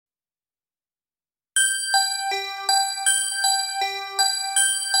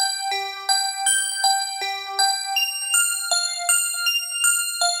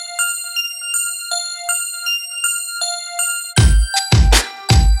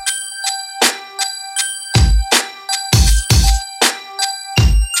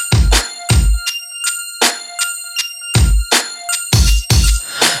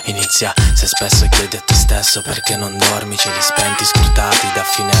notizia. Se spesso chiedi a te stesso perché non dormi, cieli spenti scrutati da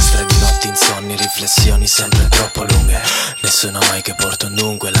finestre di notti insonni, riflessioni sempre troppo lunghe. Nessuno mai che porta un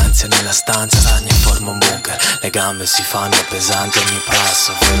dunque, l'ansia nella stanza stagna e forma un bunker. Le gambe si fanno pesanti ogni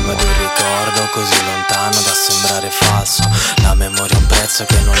passo, fermo di un ricordo così lontano da sembrare falso. La memoria è un prezzo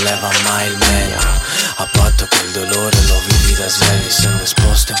che non leva mai il meglio, a patto che il dolore lo vivi da svegli, essendo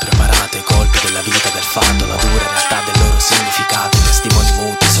esposto e impreparato ai colpi della vita, del fatto, la dura realtà del loro significato. Testimoni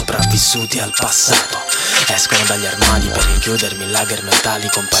muti sopravvissuti al passato escono dagli armadi per rinchiudermi in lager mentali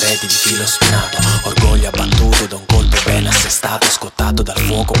con pareti di filo spinato. Orgoglio abbattuto da un colpo ben assestato, scottato dal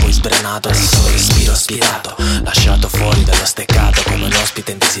fuoco poi sbrenato dal solo respiro spirato, lasciato fuori dallo steccato come un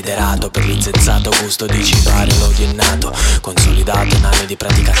ospite indesiderato. Per l'insensato gusto di cibare l'odio innato, consolidato in anni di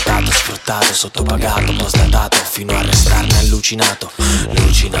praticantato, sfruttato, sottopagato, postdatato fino a restarne allucinato.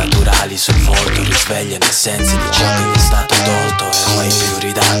 Luci naturali sul volto risvegliano i sensi di ciò che mi è stato tolto e mai più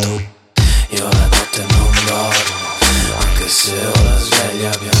ridato. Io la notte non dormo, anche se ho la sveglia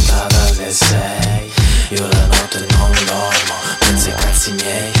piantata alle 6. Io la notte non dormo, penso ai cazzi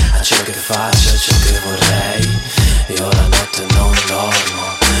miei, a ciò che faccio, a ciò che vorrei. Io la notte non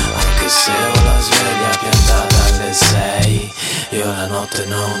dormo, anche se ho la sveglia piantata alle 6. Io la notte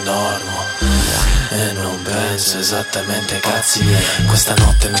non dormo e non penso esattamente ai cazzi miei. Questa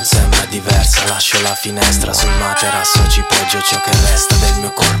notte non sembra diversa, lascio la finestra sul materasso, ci poggio ciò che resta del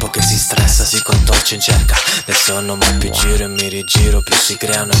mio corpo che si stressa, si contorce in cerca del sonno, ma più giro e mi rigiro più si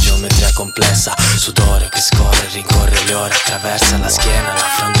crea una geometria complessa. Sudore che scorre, rincorre le ore, attraversa la schiena, la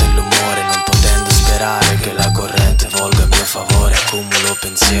fronte e l'umore, non potendo sperare che la corrente volga a mio favore. Accumulo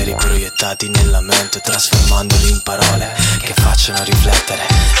pensieri proiettati nella mente, trasformandoli in parole che facciano riflettere,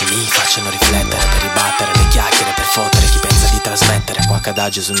 mi facciano riflettere, per ribattere le chiacchiere, per fottere chi pensa di trasmettere qualche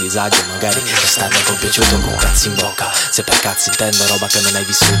adagio su un disagio, magari restarne compiaciuto con cazzi in bocca. Se per cazzi intendo roba che non hai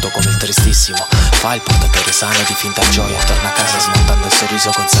vissuto, come il tristissimo, fa il portatore sano di finta gioia, torna a casa smontando il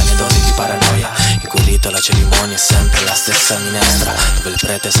sorriso con sane dosi di paranoia, in cui il rito la cerimonia è sempre la stessa minestra, dove il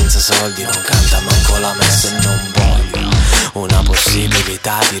prete senza soldi non canta manco la messa. E non voglio una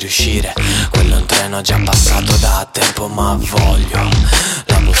possibilità di riuscire, quello è un treno già passato da tempo, ma voglio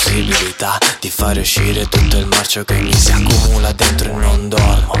la possibilità di fare uscire tutto il marcio che mi si accumula dentro e non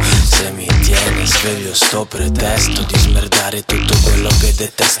dormo. Se mi tiene sveglio sto pretesto di smerdare tutto quello che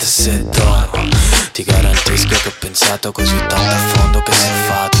detesto, e se dormo ti garantisco che ho pensato così tanto a fondo che si è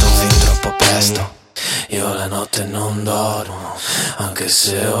fatto fin troppo presto. Io la notte non dormo, anche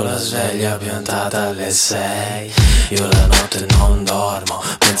se ho la sveglia piantata alle 6. Io la notte non dormo,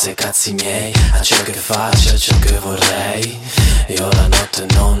 penso ai cazzi miei, a ciò che faccio, a ciò che vorrei. Io la notte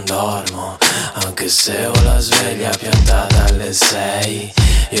non dormo, anche se ho la sveglia piantata alle 6.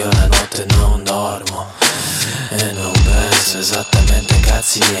 Io la notte non dormo e non penso esattamente ai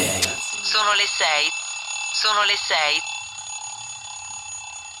cazzi miei. Sono le 6. Sono le 6.